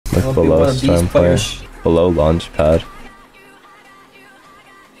I'll be one of these players. Below launch pad.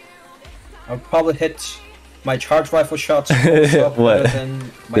 I'll probably hit my charge rifle shots what? better than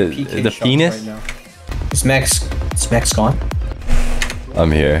my PK the shots penis? right now. Is Max gone?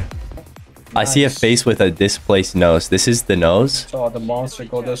 I'm here. Nice. I see a face with a displaced nose. This is the nose. So the monster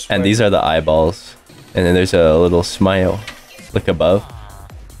go this way. And these are the eyeballs. And then there's a little smile. Look above.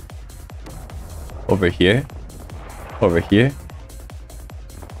 Over here. Over here.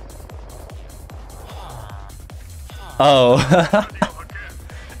 Oh.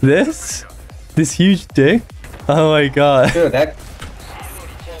 This huge dick? Oh my god. Dude, that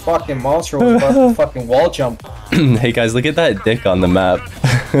fucking monster was about to fucking wall jump. Hey guys, look at that dick on the map.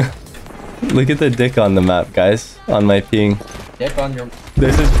 Look at the dick on the map, guys. On my ping. Dick on your...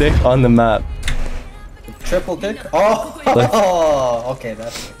 There's a dick on the map. Triple dick? Oh! Okay,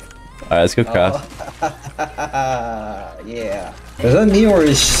 that's it. Alright, let's go craft. Yeah. Is that me or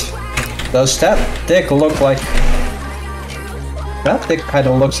does that dick look like... That dick kind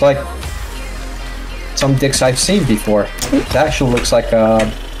of looks like some dicks I've seen before. It actually looks like a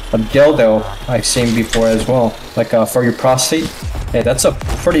dildo I've seen before as well. Like for your prostate. Hey, that's a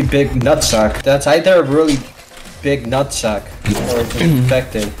pretty big nutsack. That's either a really big nutsack or it's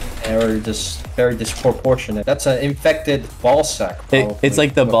infected or just very disproportionate. That's an infected ball sack. It's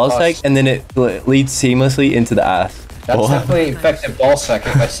like the ball sack and then it leads seamlessly into the ass. That's definitely infected ball sack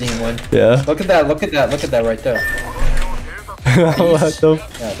if I've seen one. Yeah. Look at that, look at that, look at that right there. What the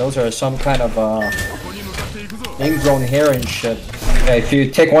Yeah, those are some kind of ingrown hair and shit. Yeah, if you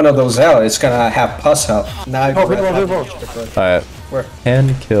take one of those out, it's gonna have pus out. Now Alright. Where?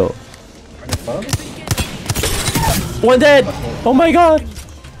 And kill. One dead! Oh my god!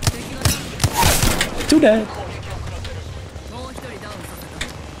 Two dead.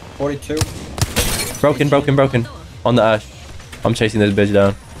 42. Broken. On the ash. I'm chasing this bitch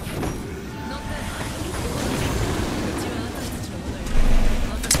down.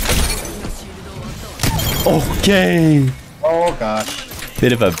 Okay. Oh gosh.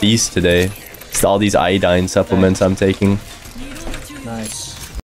 Bit of a beast today. It's all these iodine supplements I'm taking.